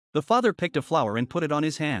The father picked a flower and put it on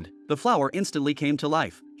his hand. The flower instantly came to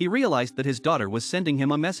life. He realized that his daughter was sending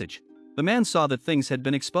him a message. The man saw that things had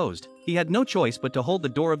been exposed. He had no choice but to hold the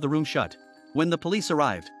door of the room shut. When the police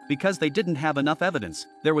arrived, because they didn't have enough evidence,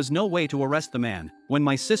 there was no way to arrest the man. When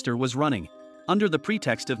my sister was running, under the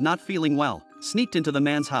pretext of not feeling well, sneaked into the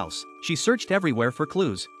man's house. She searched everywhere for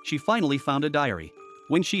clues. She finally found a diary.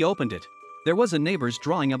 When she opened it, there was a neighbor's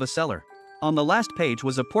drawing of a cellar. On the last page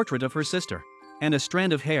was a portrait of her sister and a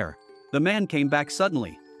strand of hair. The man came back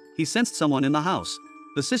suddenly. He sensed someone in the house.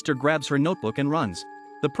 The sister grabs her notebook and runs.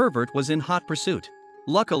 The pervert was in hot pursuit.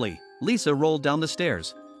 Luckily, Lisa rolled down the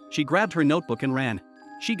stairs. She grabbed her notebook and ran.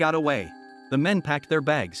 She got away. The men packed their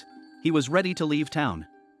bags. He was ready to leave town.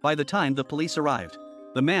 By the time the police arrived,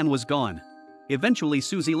 the man was gone. Eventually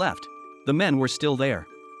Susie left. The men were still there.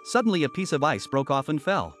 Suddenly a piece of ice broke off and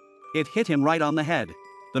fell. It hit him right on the head.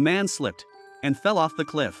 The man slipped and fell off the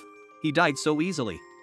cliff. He died so easily.